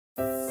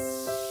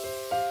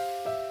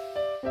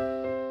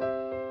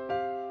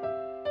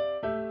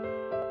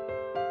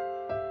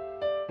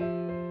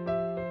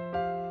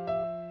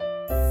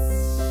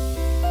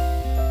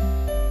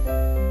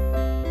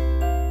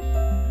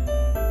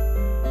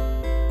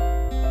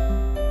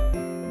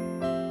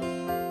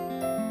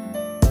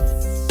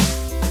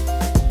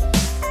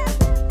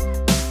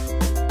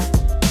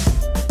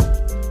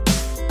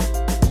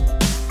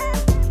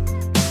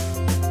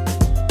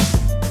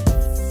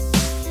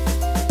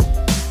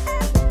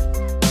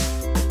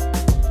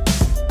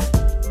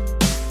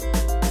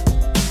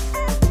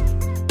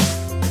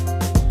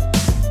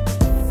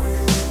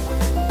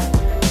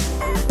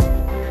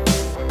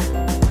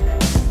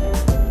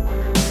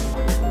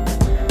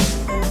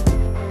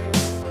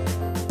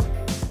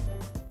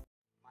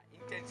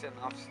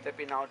intention of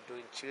stepping out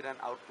doing children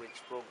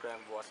outreach program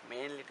was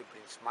mainly to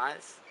bring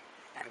smiles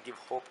and give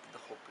hope to the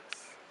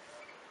hopeless.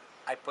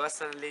 I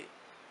personally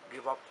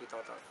grew up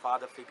without a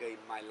father figure in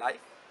my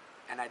life,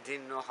 and I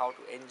didn't know how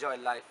to enjoy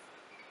life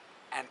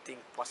and think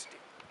positive.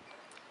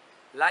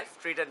 Life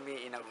treated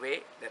me in a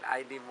way that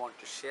I didn't want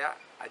to share,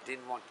 I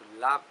didn't want to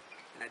love,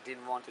 and I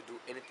didn't want to do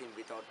anything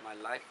without my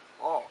life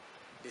or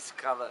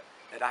discover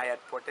that I had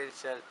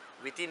potential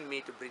within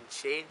me to bring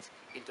change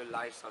into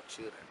lives of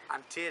children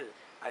until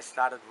I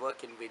started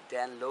working with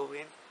Dan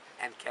Lohin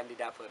and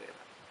Candida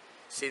Pereira.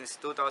 Since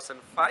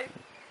 2005,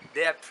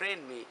 they have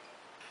trained me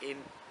in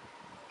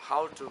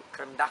how to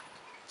conduct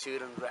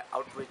children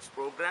outreach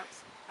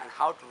programs and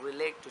how to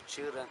relate to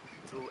children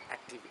through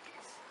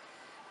activities,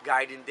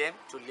 guiding them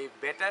to live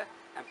better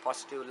and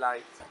positive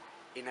lives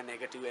in a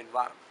negative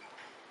environment.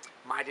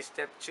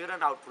 Mightystep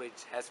Children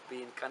Outreach has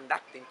been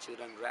conducting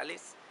children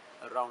rallies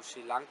around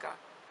Sri Lanka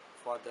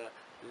for the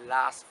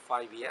last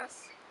 5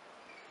 years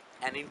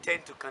and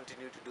intend to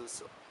continue to do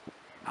so.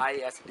 I,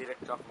 as a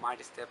director of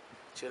Mightystep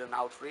Children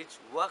Outreach,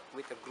 work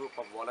with a group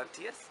of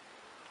volunteers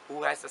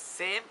who has the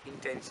same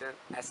intention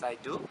as I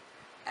do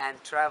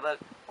and travel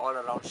all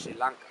around Sri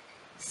Lanka.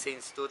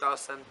 Since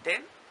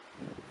 2010,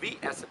 we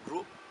as a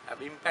group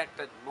have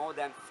impacted more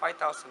than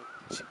 5,000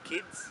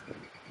 kids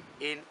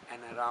in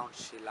and around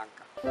Sri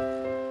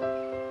Lanka.